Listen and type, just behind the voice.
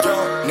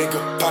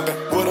nigga poppin'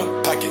 with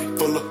a pocket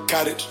full of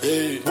cottage.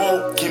 Yeah.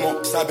 Whoa,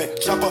 chemo, sobbing,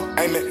 chopper,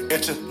 aiming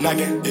at your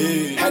noggin.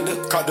 Yeah. Had to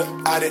call the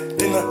audit,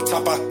 then the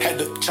top I had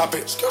to chop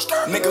it.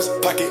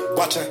 Niggas pocket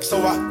watching,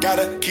 so I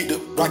gotta keep the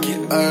rocket.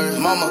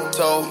 Mama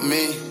told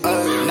me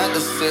not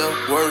to sell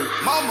word.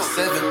 Mama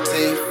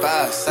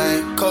 17.5,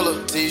 same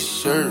color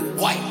t-shirt.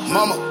 White.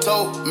 Mama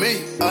told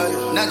me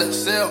not to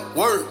sell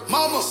word.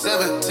 Mama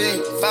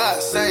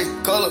 17.5,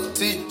 same color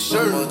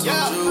t-shirt.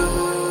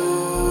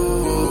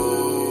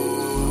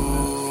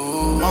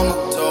 Mama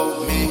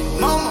told me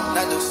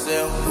not to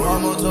sell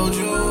word. Mama told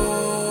you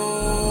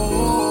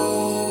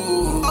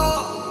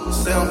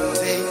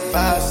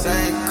 17.5,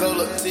 same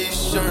color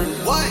t-shirt.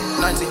 What?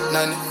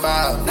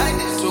 1995,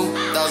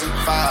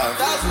 2005.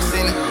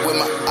 Seen it with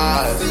my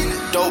eyes.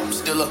 Dope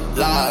still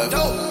alive.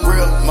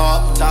 Real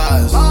mob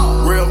ties.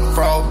 Real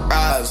frog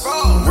eyes.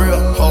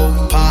 Real whole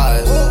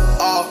pies.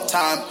 All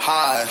time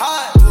high.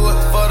 Do it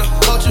for the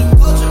culture.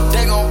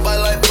 They gon'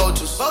 bite like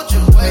vultures.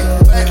 Way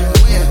back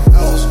when I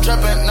was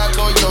trapping, not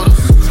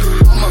Toyotas.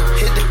 I'ma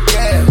hit the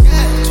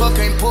gas. 12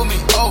 can't pull me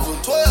over.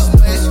 12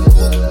 space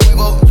cool.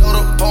 Weibo,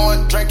 Yoda,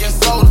 pouring, drinking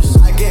sodas.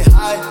 I get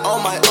high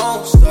on my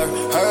own, sir.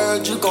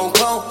 Heard you gon'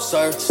 come,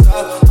 sir.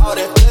 Stop all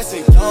that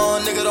blessing.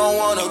 Young nigga don't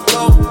wanna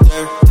go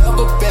there.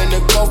 Never been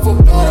the gopher,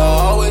 but I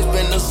always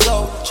been the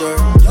soldier.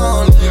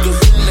 Young niggas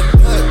in the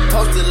cut,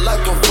 posted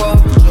like a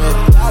vulture.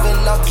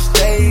 Diving off the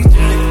stage,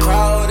 in the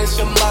crowd, it's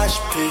your mosh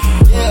pit.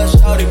 Yeah,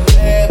 shawty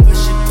bad, but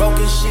she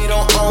broken, she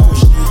don't own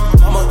shit.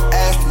 Mama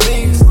asked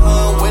me,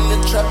 son, when the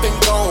trapping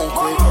gon'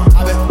 quit.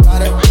 I been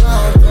riding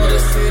around through the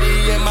city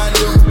in my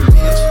new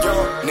bitch.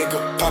 Young nigga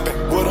poppin'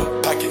 with a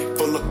pocket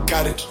full of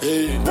cottage.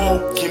 Yeah.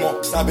 Whoa, chemo,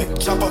 sobbing,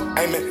 chopper,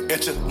 aiming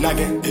at your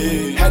noggin.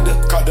 Yeah. Had to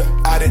call the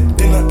audit,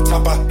 then the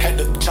top I had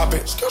to chop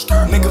it.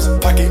 Niggas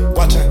pocket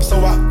watching, so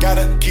I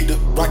gotta keep the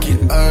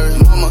rocket.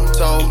 Mama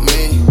told